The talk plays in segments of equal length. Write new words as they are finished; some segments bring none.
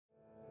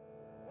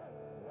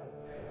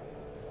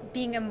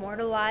being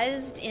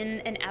immortalized in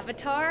an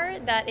avatar.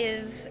 That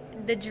is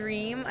the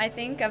dream, I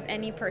think, of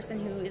any person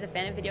who is a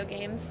fan of video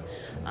games.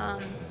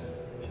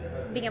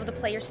 Being able to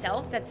play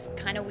yourself, that's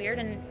kind of weird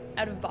and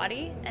out of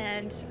body,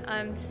 and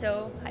I'm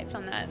so hyped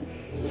on that.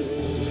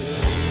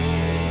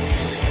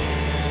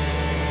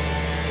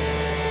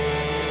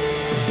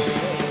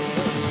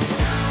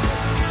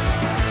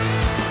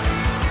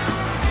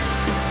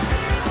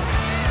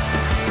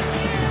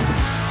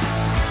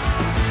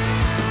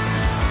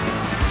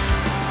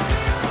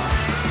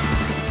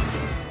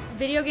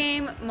 Video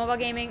game, mobile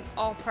gaming,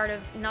 all part of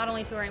not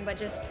only touring, but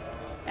just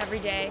every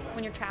day.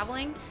 When you're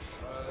traveling,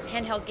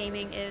 handheld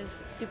gaming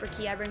is super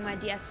key. I bring my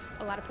DS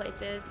a lot of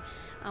places.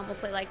 We'll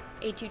play like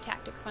A2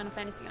 Tactics, Final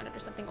Fantasy on it or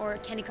something, or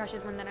Candy Crush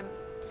is one that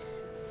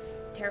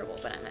it's terrible,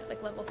 but I'm at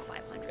like level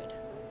 500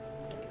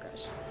 Candy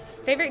Crush.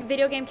 Favorite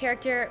video game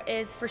character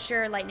is for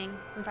sure Lightning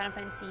from Final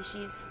Fantasy.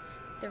 She's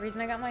the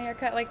reason I got my hair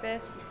cut like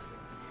this,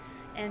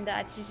 and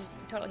she's just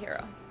a total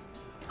hero.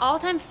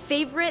 All-time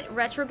favorite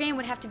retro game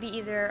would have to be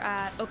either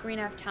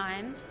Ocarina of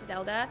Time,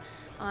 Zelda,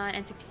 on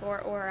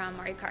N64, or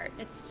Mario Kart.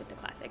 It's just a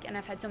classic, and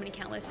I've had so many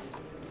countless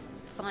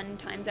fun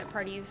times at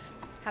parties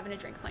having a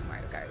drink playing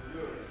Mario Kart.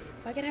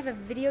 If I could have a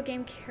video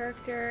game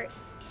character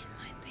in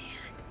my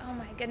band, oh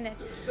my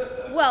goodness.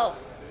 Well,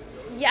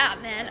 yeah,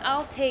 man,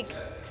 I'll take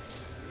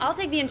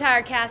the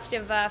entire cast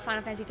of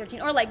Final Fantasy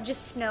 13, or like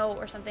just Snow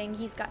or something.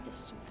 He's got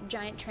this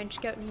giant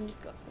trench coat, and he can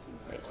just go on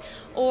stage.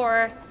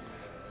 Or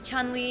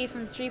Chun-Li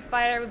from Street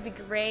Fighter would be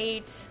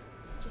great,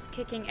 just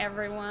kicking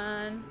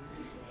everyone.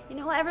 You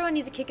know what? Everyone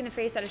needs a kick in the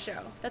face at a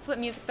show. That's what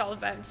music's all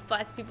about, just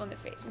blast people in the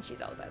face, and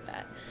she's all about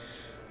that.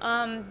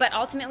 But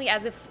ultimately,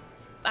 as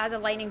a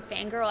Lightning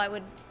fangirl, I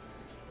would...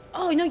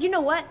 Oh, no, you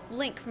know what?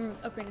 Link from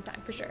Ocarina of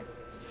Time, for sure.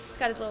 He's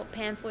got his little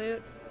pan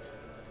flute.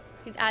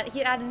 He'd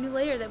add a new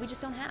layer that we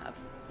just don't have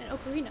in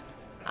Ocarina.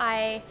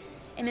 I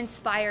am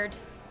inspired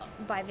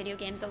by video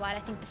games a lot. I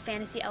think the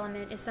fantasy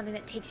element is something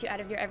that takes you out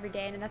of your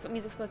everyday, and that's what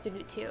music's supposed to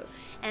do too.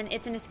 And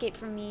it's an escape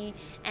for me.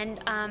 And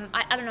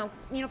I don't know,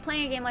 you know,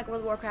 playing a game like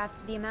World of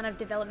Warcraft, the amount of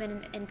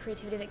development and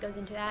creativity that goes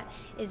into that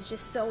is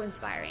just so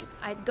inspiring.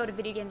 I go to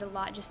video games a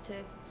lot just to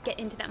get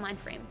into that mind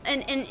frame.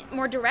 And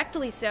more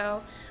directly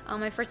so,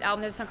 my first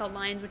album, there's a song called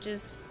Lions, which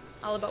is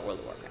all about World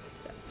of Warcraft.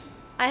 So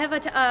I have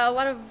a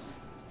lot of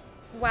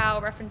WoW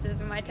references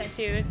in my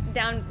tattoos,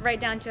 right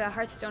down to a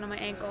Hearthstone on my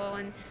ankle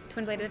and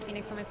Twin Blade of the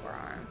Phoenix on my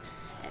forearm,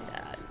 and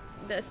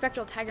the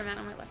Spectral Tiger Mount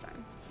on my left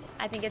arm.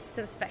 I think it's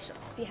so special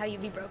to see how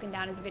you'd be broken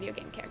down as a video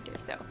game character,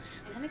 so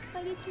I'm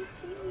excited to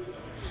see.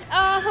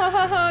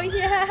 Oh,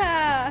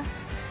 yeah!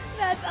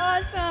 That's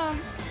awesome!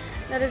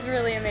 That is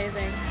really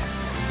amazing.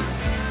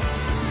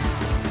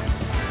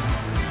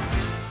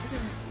 This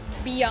is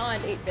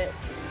beyond 8-bit.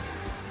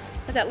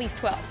 That's at least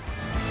 12.